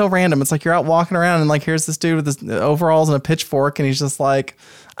was like so random. It's like you're out walking around and like here's this dude with his overalls and a pitchfork and he's just like,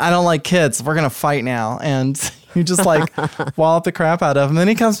 I don't like kids. We're going to fight now. And you just like wallop the crap out of him. And then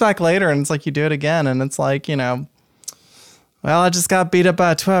he comes back later and it's like you do it again. And it's like, you know, well, I just got beat up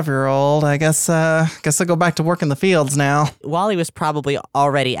by a 12-year-old. I guess I'll go back to work in the fields now. Wally was probably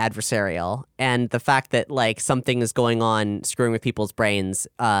already adversarial, and the fact that like something is going on screwing with people's brains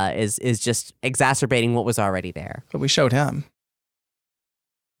is just exacerbating what was already there. But we showed him.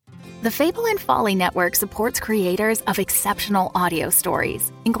 The Fable and Folly Network supports creators of exceptional audio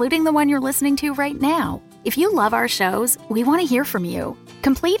stories, including the one you're listening to right now. If you love our shows, we want to hear from you.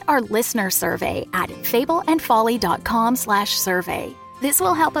 Complete our listener survey at fableandfolly.com/survey. This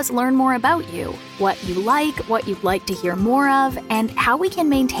will help us learn more about you, what you like, what you'd like to hear more of, and how we can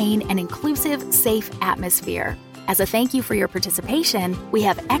maintain an inclusive, safe atmosphere. As a thank you for your participation, we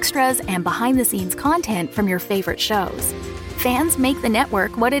have extras and behind-the-scenes content from your favorite shows. Fans make the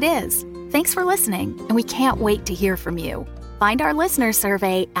network what it is. Thanks for listening, and we can't wait to hear from you. Find our listener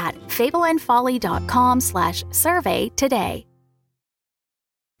survey at fableandfolly.com/survey today.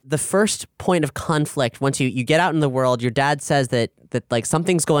 The first point of conflict, once you get out in the world, your dad says that like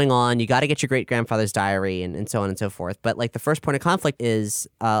something's going on, you got to get your great-grandfather's diary and so on and so forth. But like the first point of conflict is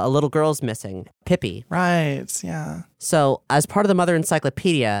a little girl's missing, Pippi. Right, yeah. So as part of the Mother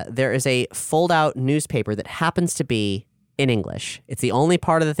Encyclopedia, there is a fold-out newspaper that happens to be in English. It's the only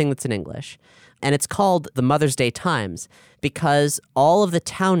part of the thing that's in English. And it's called the Mother's Day Times because all of the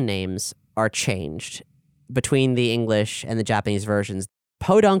town names are changed between the English and the Japanese versions.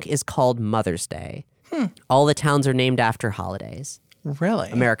 Podunk is called Mother's Day. All the towns are named after holidays.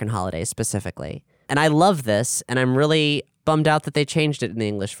 Really? American holidays specifically. And I love this, and I'm really bummed out that they changed it in the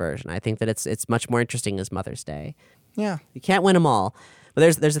English version. I think that it's much more interesting as Mother's Day. Yeah. You can't win them all.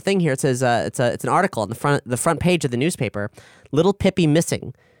 But there's a thing here. It says it's an article on the front page of the newspaper. Little Pippi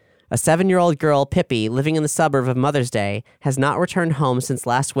missing. A 7-year-old girl, Pippi, living in the suburb of Mother's Day, has not returned home since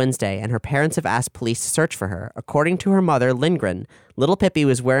last Wednesday, and her parents have asked police to search for her. According to her mother, Lindgren, little Pippi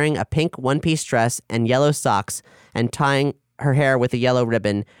was wearing a pink one-piece dress and yellow socks and tying her hair with a yellow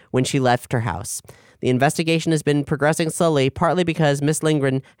ribbon when she left her house. The investigation has been progressing slowly, partly because Miss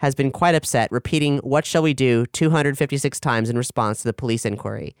Lindgren has been quite upset, repeating, "What shall we do?" 256 times in response to the police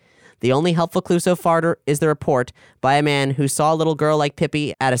inquiry. The only helpful clue so far is the report by a man who saw a little girl like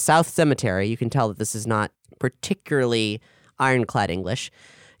Pippi at a South cemetery. You can tell that this is not particularly ironclad English.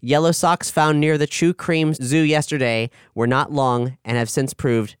 Yellow socks found near the Chew Cream Zoo yesterday were not long and have since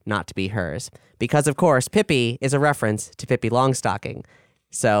proved not to be hers. Because, of course, Pippi is a reference to Pippi Longstocking.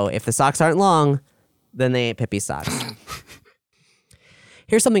 So if the socks aren't long, then they ain't Pippi's socks.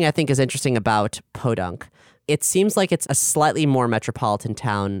 Here's something I think is interesting about Podunk. It seems like it's a slightly more metropolitan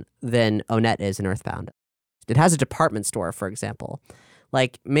town than Onett is in EarthBound. It has a department store, for example.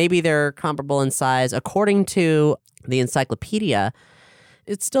 Like, maybe they're comparable in size. According to the encyclopedia,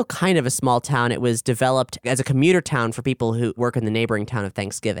 it's still kind of a small town. It was developed as a commuter town for people who work in the neighboring town of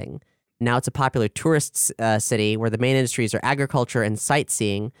Thanksgiving. Now it's a popular tourist city where the main industries are agriculture and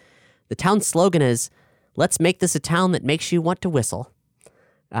sightseeing. The town's slogan is, "Let's make this a town that makes you want to whistle."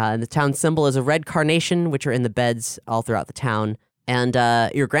 And the town symbol is a red carnation, which are in the beds all throughout the town. And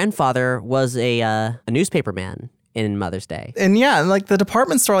your grandfather was a newspaper man in Mother's Day. And yeah, like the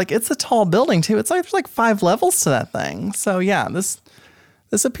department store, like it's a tall building too. It's like there's like 5 levels to that thing. So yeah, this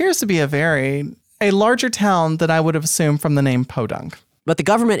appears to be a larger town than I would have assumed from the name Podunk. But the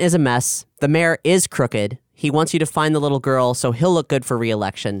government is a mess. The mayor is crooked. He wants you to find the little girl so he'll look good for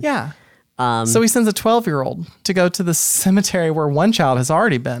re-election. Yeah. So he sends a 12-year-old to go to the cemetery where one child has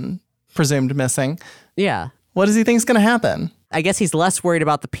already been presumed missing. Yeah. What does he think is going to happen? I guess he's less worried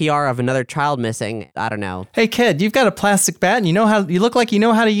about the PR of another child missing. I don't know. Hey, kid, you've got a plastic bat and you look like you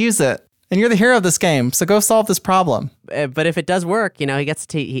know how to use it. And you're the hero of this game, so go solve this problem. But if it does work, he's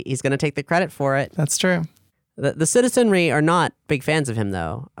going to take the credit for it. That's true. The citizenry are not big fans of him,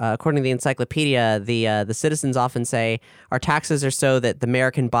 though. According to the encyclopedia, the citizens often say, our taxes are so that the mayor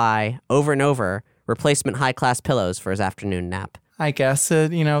can buy, over and over, replacement high-class pillows for his afternoon nap. I guess,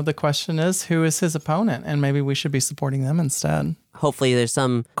 the question is, who is his opponent? And maybe we should be supporting them instead. Hopefully there's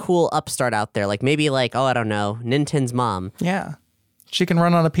some cool upstart out there, I don't know, Ninten's mom. Yeah. She can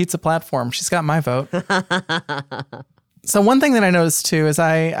run on a pizza platform. She's got my vote. So one thing that I noticed, too, is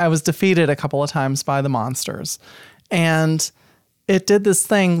I was defeated a couple of times by the monsters. And it did this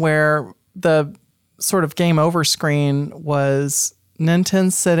thing where the sort of game over screen was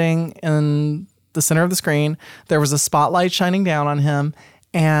Ninten's sitting in the center of the screen. There was a spotlight shining down on him,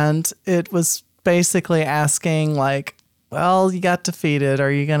 and it was basically asking like, well, you got defeated.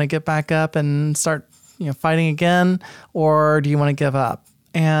 Are you going to get back up and start, fighting again, or do you want to give up?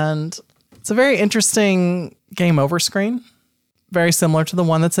 And it's a very interesting game over screen, very similar to the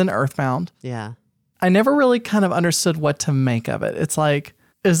one that's in EarthBound. Yeah. I never really kind of understood what to make of it. It's like,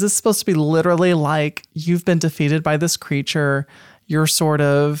 is this supposed to be literally like you've been defeated by this creature? You're sort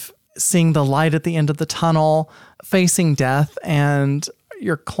of seeing the light at the end of the tunnel, facing death, and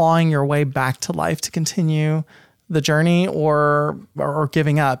you're clawing your way back to life to continue the journey, or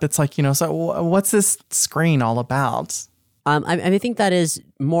giving up. It's like, so what's this screen all about? I think that is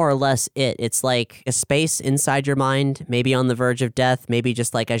more or less it. It's like a space inside your mind, maybe on the verge of death, maybe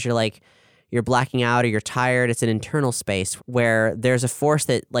just like as you're blacking out or you're tired. It's an internal space where there's a force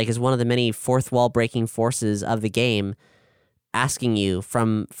that like is one of the many fourth wall breaking forces of the game, asking you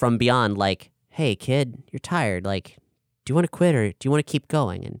from beyond, like, hey kid, you're tired. Like, do you want to quit or do you want to keep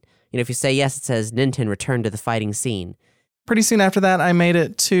going? And if you say yes, it says Ninten return to the fighting scene. Pretty soon after that, I made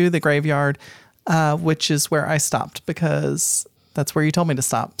it to the graveyard, which is where I stopped because that's where you told me to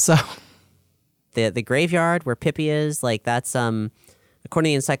stop. So the graveyard where Pippi is, like, that's according to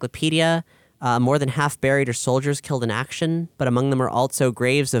the encyclopedia, more than half buried are soldiers killed in action, but among them are also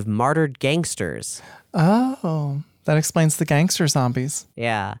graves of martyred gangsters. Oh, that explains the gangster zombies.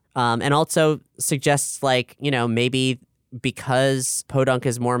 Yeah. And also suggests, like, maybe because Podunk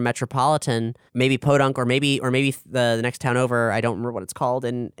is more metropolitan, maybe Podunk or maybe the next town over, I don't remember what it's called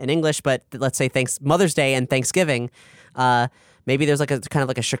in English, but let's say Mother's Day and Thanksgiving, maybe there's like a kind of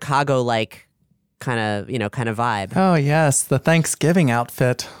like a Chicago like kind of vibe. Oh yes, the Thanksgiving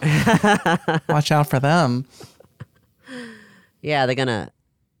outfit. Watch out for them. Yeah, they're gonna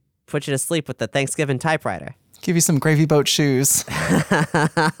put you to sleep with the Thanksgiving typewriter. Give you some gravy boat shoes.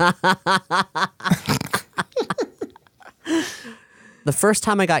 The first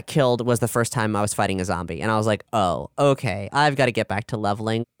time I got killed was the first time I was fighting a zombie, and I was like, oh, okay, I've got to get back to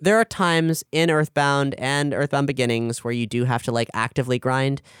leveling. There are times in EarthBound and EarthBound Beginnings where you do have to like actively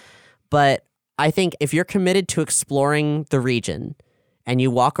grind, but I think if you're committed to exploring the region and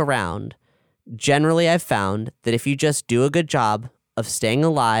you walk around, generally I've found that if you just do a good job of staying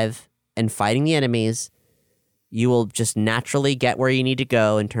alive and fighting the enemies, you will just naturally get where you need to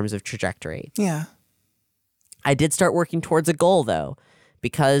go in terms of trajectory. Yeah. I did start working towards a goal, though,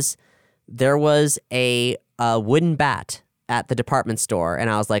 because there was a wooden bat at the department store, and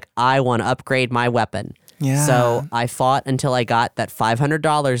I was like, I want to upgrade my weapon. Yeah. So I fought until I got that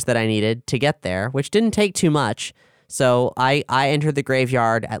 $500 that I needed to get there, which didn't take too much. So I entered the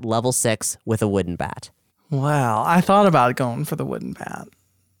graveyard at level 6 with a wooden bat. Wow. I thought about going for the wooden bat,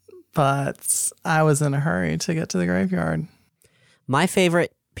 but I was in a hurry to get to the graveyard. My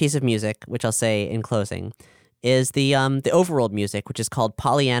favorite piece of music, which I'll say in closing, is the overworld music, which is called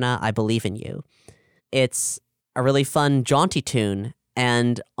Pollyanna, I Believe in You. It's a really fun, jaunty tune,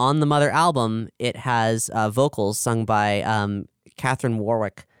 and on the Mother album, it has vocals sung by Catherine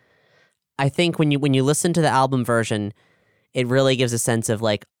Warwick. I think when you listen to the album version, it really gives a sense of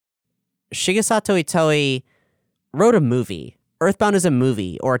like, Shigesato Itoi wrote a movie. EarthBound is a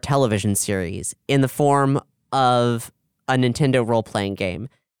movie or a television series in the form of a Nintendo role-playing game.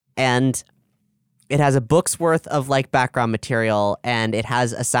 And it has a book's worth of like background material, and it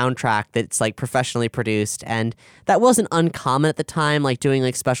has a soundtrack that's like professionally produced. And that wasn't uncommon at the time, like doing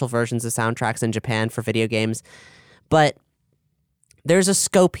like special versions of soundtracks in Japan for video games. But there's a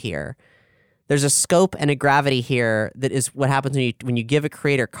scope here. There's a scope and a gravity here that is what happens when you give a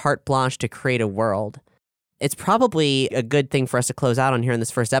creator carte blanche to create a world. It's probably a good thing for us to close out on here in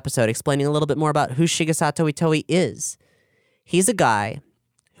this first episode, explaining a little bit more about who Shigesato Itoi is. He's a guy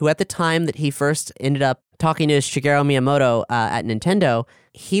who at the time that he first ended up talking to Shigeru Miyamoto at Nintendo,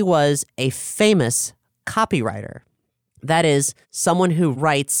 he was a famous copywriter. That is, someone who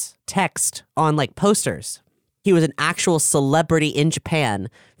writes text on like posters. He was an actual celebrity in Japan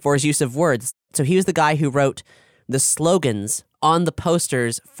for his use of words. So he was the guy who wrote the slogans on the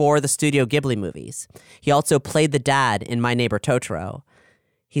posters for the Studio Ghibli movies. He also played the dad in My Neighbor Totoro.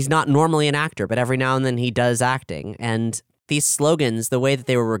 He's not normally an actor, but every now and then he does acting. And these slogans, the way that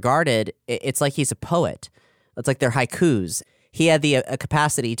they were regarded, it's like he's a poet. It's like they're haikus. He had the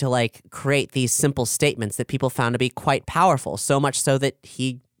capacity to like create these simple statements that people found to be quite powerful, so much so that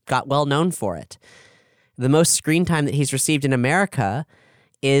he got well known for it. The most screen time that he's received in America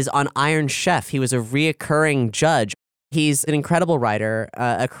is on Iron Chef. He was a reoccurring judge. He's an incredible writer,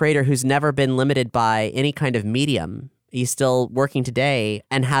 a creator who's never been limited by any kind of medium. He's still working today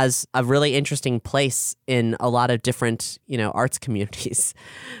and has a really interesting place in a lot of different, arts communities.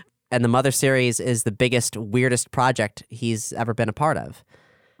 And the Mother series is the biggest, weirdest project he's ever been a part of.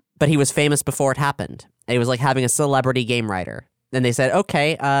 But he was famous before it happened. It was like having a celebrity game writer. And they said,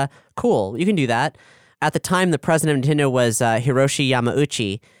 okay, cool, you can do that. At the time, the president of Nintendo was Hiroshi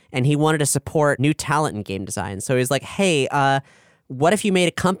Yamauchi, and he wanted to support new talent in game design. So he was like, hey, what if you made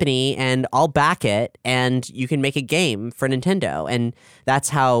a company and I'll back it and you can make a game for Nintendo? And that's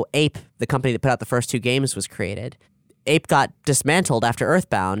how Ape, the company that put out the first 2 games, was created. Ape got dismantled after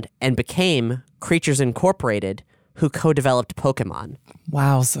EarthBound and became Creatures Incorporated, who co-developed Pokemon.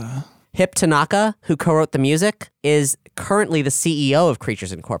 Wowza. Hip Tanaka, who co-wrote the music, is currently the CEO of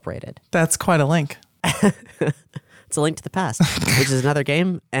Creatures Incorporated. That's quite a link. It's a link to the past, which is another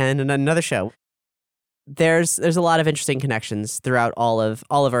game and another show. There's a lot of interesting connections throughout all of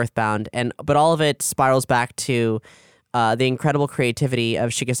EarthBound, but all of it spirals back to the incredible creativity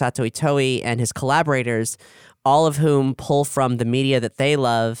of Shigesato Itoi and his collaborators, all of whom pull from the media that they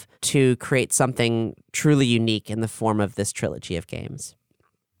love to create something truly unique in the form of this trilogy of games.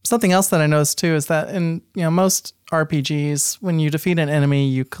 Something else that I noticed too is that in most RPGs, when you defeat an enemy,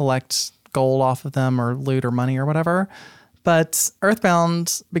 you collect gold off of them or loot or money or whatever. But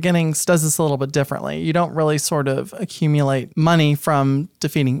EarthBound Beginnings does this a little bit differently. You don't really sort of accumulate money from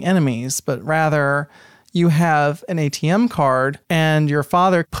defeating enemies, but rather you have an ATM card and your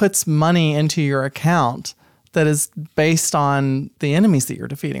father puts money into your account that is based on the enemies that you're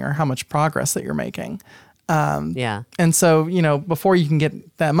defeating or how much progress that you're making. And so, before you can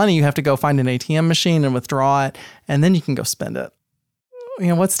get that money, you have to go find an ATM machine and withdraw it, and then you can go spend it.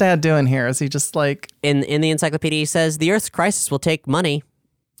 What's Dad doing here? Is he just like... In the encyclopedia, he says, the Earth's crisis will take money.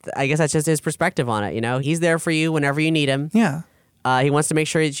 I guess that's just his perspective on it, He's there for you whenever you need him. Yeah. He wants to make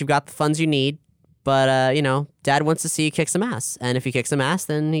sure that you've got the funds you need, but, Dad wants to see you kick some ass. And if you kick some ass,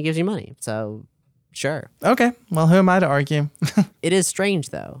 then he gives you money. So, sure. Okay. Well, who am I to argue? It is strange,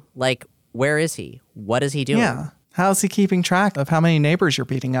 though. Like, where is he? What is he doing? Yeah. How's he keeping track of how many neighbors you're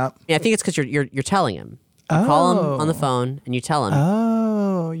beating up? Yeah, I think it's because you're telling him. You call him on the phone and you tell him.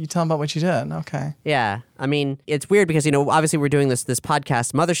 Oh, you tell him about what you did. Okay. Yeah. I mean, it's weird because, obviously we're doing this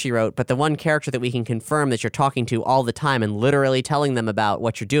podcast, Mother, She Wrote, but the one character that we can confirm that you're talking to all the time and literally telling them about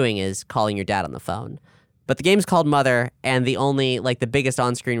what you're doing is calling your dad on the phone. But the game's called Mother, and the only, the biggest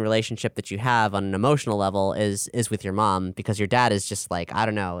on-screen relationship that you have on an emotional level is with your mom, because your dad is just I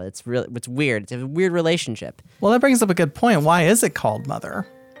don't know, it's weird. It's a weird relationship. Well, that brings up a good point. Why is it called Mother?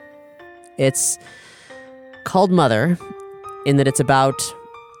 It's called Mother in that it's about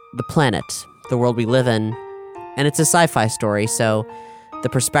the planet, the world we live in, and it's a sci-fi story, so the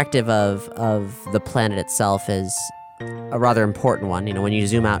perspective of the planet itself is a rather important one. When you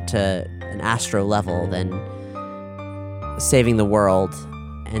zoom out to an astro level, then saving the world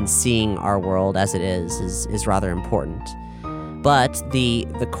and seeing our world as it is rather important. But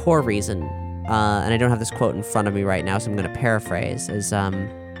the core reason, and I don't have this quote in front of me right now, so I'm going to paraphrase, is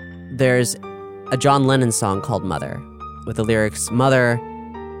there's a John Lennon song called Mother, with the lyrics, Mother,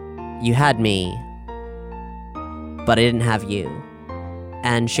 you had me, but I didn't have you.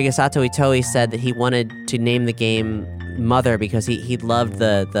 And Shigesato Itoi said that he wanted to name the game Mother because he loved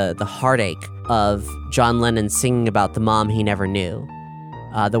the heartache of John Lennon singing about the mom he never knew.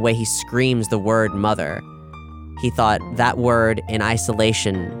 The way he screams the word mother. He thought that word in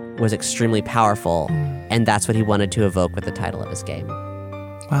isolation was extremely powerful, and that's what he wanted to evoke with the title of his game.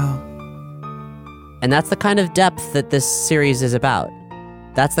 Wow. And that's the kind of depth that this series is about.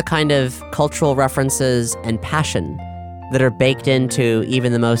 That's the kind of cultural references and passion that are baked into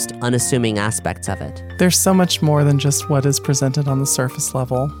even the most unassuming aspects of it. There's so much more than just what is presented on the surface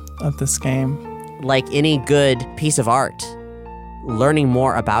level of this game. Like any good piece of art, learning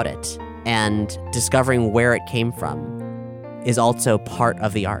more about it and discovering where it came from is also part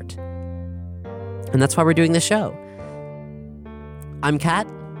of the art. And that's why we're doing this show. I'm Kat.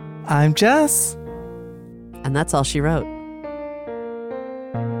 I'm Jess. And that's all she wrote.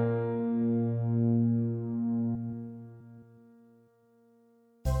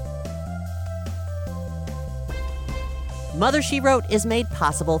 Mother, She Wrote is made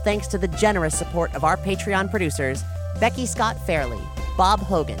possible thanks to the generous support of our Patreon producers, Becky Scott Fairley, Bob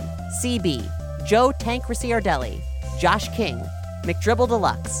Hogan, CB, Joe Tank Ricciardelli, Josh King, McDribble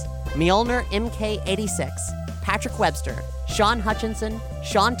Deluxe, Mjolnir MK86, Patrick Webster, Sean Hutchinson,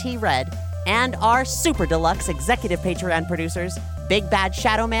 Sean T. Red, and our super deluxe executive Patreon producers, Big Bad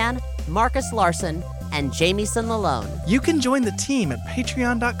Shadow Man, Marcus Larson, and Jamieson Lalone. You can join the team at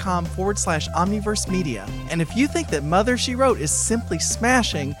patreon.com/Omniverse Media. And if you think that Mother, She Wrote is simply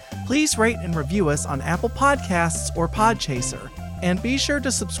smashing, please rate and review us on Apple Podcasts or Podchaser. And be sure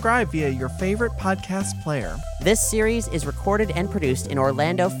to subscribe via your favorite podcast player. This series is recorded and produced in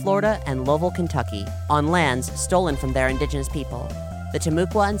Orlando, Florida and Louisville, Kentucky, on lands stolen from their indigenous people, the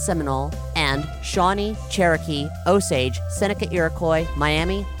Timucua and Seminole, and Shawnee, Cherokee, Osage, Seneca Iroquois,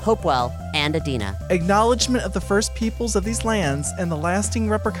 Miami, Hopewell, and Adena. Acknowledgement of the first peoples of these lands and the lasting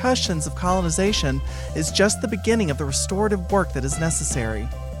repercussions of colonization is just the beginning of the restorative work that is necessary.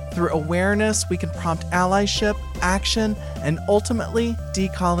 Through awareness, we can prompt allyship, action, and ultimately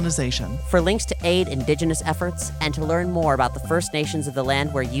decolonization. For links to aid Indigenous efforts and to learn more about the First Nations of the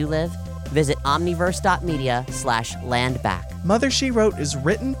land where you live, visit omniverse.media/landback. Mother, She Wrote is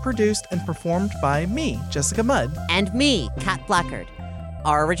written, produced, and performed by me, Jessica Mudd. And me, Kat Blackard.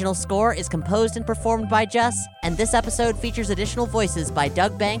 Our original score is composed and performed by Jess, and this episode features additional voices by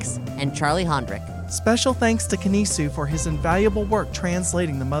Doug Banks and Charlie Hondrick. Special thanks to Kanisu for his invaluable work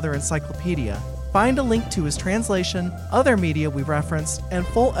translating the Mother Encyclopedia. Find a link to his translation, other media we referenced, and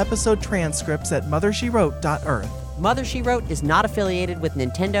full episode transcripts at mothershewrote.earth. Mother, She Wrote is not affiliated with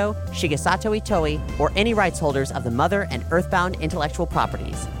Nintendo, Shigesato Itoi, or any rights holders of the Mother and EarthBound intellectual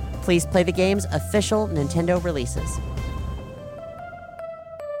properties. Please play the game's official Nintendo releases.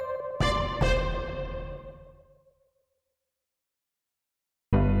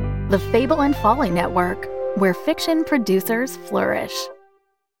 The Fable and Folly Network, where fiction producers flourish.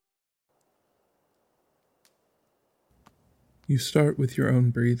 You start with your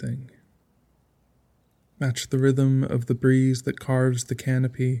own breathing. Match the rhythm of the breeze that carves the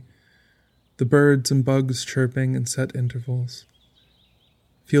canopy, the birds and bugs chirping in set intervals.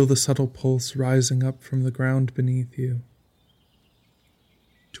 Feel the subtle pulse rising up from the ground beneath you.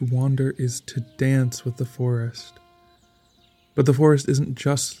 To wander is to dance with the forest. But the forest isn't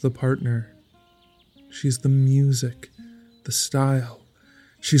just the partner. She's the music, the style.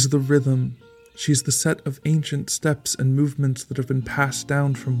 She's the rhythm. She's the set of ancient steps and movements that have been passed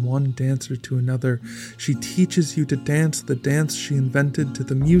down from one dancer to another. She teaches you to dance the dance she invented to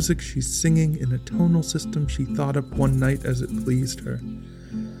the music she's singing in a tonal system she thought up one night as it pleased her.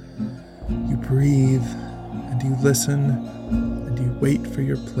 You breathe, and you listen, and you wait for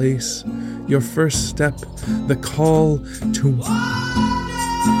your place, your first step, the call to...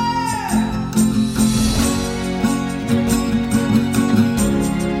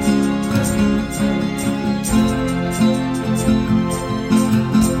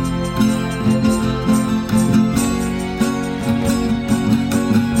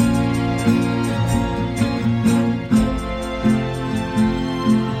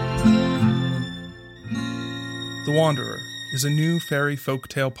 The Wanderer is a new fairy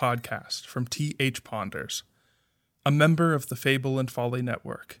folktale podcast from T.H. Ponders, a member of the Fable and Folly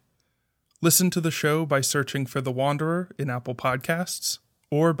Network. Listen to the show by searching for The Wanderer in Apple Podcasts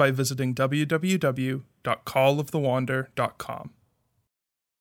or by visiting www.callofthewander.com.